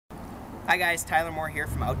Hi guys, Tyler Moore here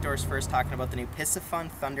from Outdoors First, talking about the new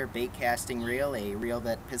Piscifun Thunder Baitcasting Reel, a reel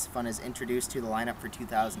that Piscifun has introduced to the lineup for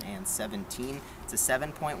 2017. It's a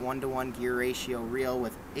 7.1-to-1 gear ratio reel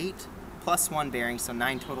with 8+1 bearings, so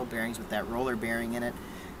 9 total bearings with that roller bearing in it.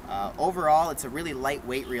 Overall, it's a really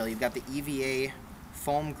lightweight reel. You've got the EVA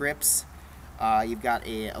foam grips, you've got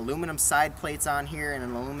aluminum side plates on here and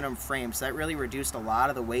an aluminum frame, so that really reduced a lot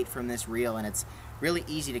of the weight from this reel, and it's really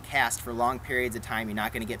easy to cast for long periods of time. You're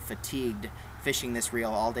not going to get fatigued fishing this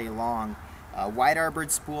reel all day long. Wide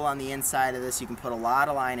arbored spool on the inside of this. You can put a lot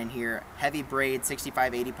of line in here. Heavy braid,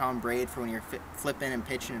 65-80 pound braid for when you're flipping and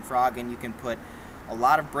pitching and frogging. You can put a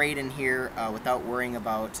lot of braid in here without worrying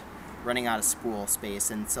about running out of spool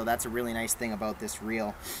space, and so that's a really nice thing about this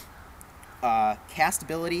reel.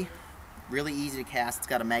 Castability, really easy to cast. It's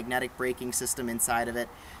got a magnetic braking system inside of it.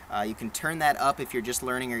 You can turn that up if you're just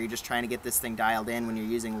learning or you're just trying to get this thing dialed in when you're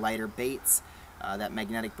using lighter baits. That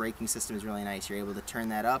magnetic braking system is really nice. You're able to turn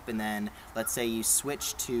that up, and then let's say you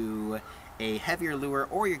switch to a heavier lure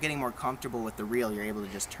or you're getting more comfortable with the reel, you're able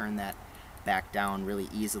to just turn that back down really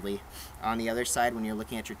easily. On the other side, when you're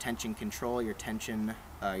looking at your tension control, your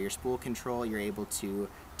spool control, you're able to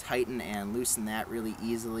tighten and loosen that really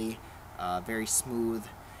easily, very smooth.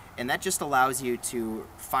 And that just allows you to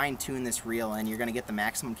fine-tune this reel, and you're going to get the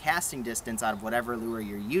maximum casting distance out of whatever lure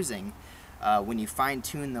you're using when you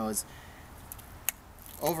fine-tune those.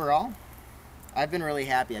 Overall, I've been really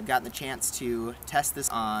happy. I've gotten the chance to test this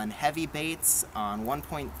on heavy baits, on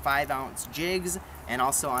 1.5-ounce jigs, and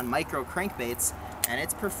also on micro crankbaits, and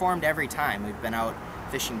it's performed every time. We've been out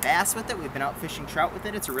fishing bass with it, we've been out fishing trout with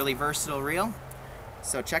it. It's a really versatile reel.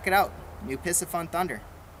 So check it out, new Piscifun Thunder.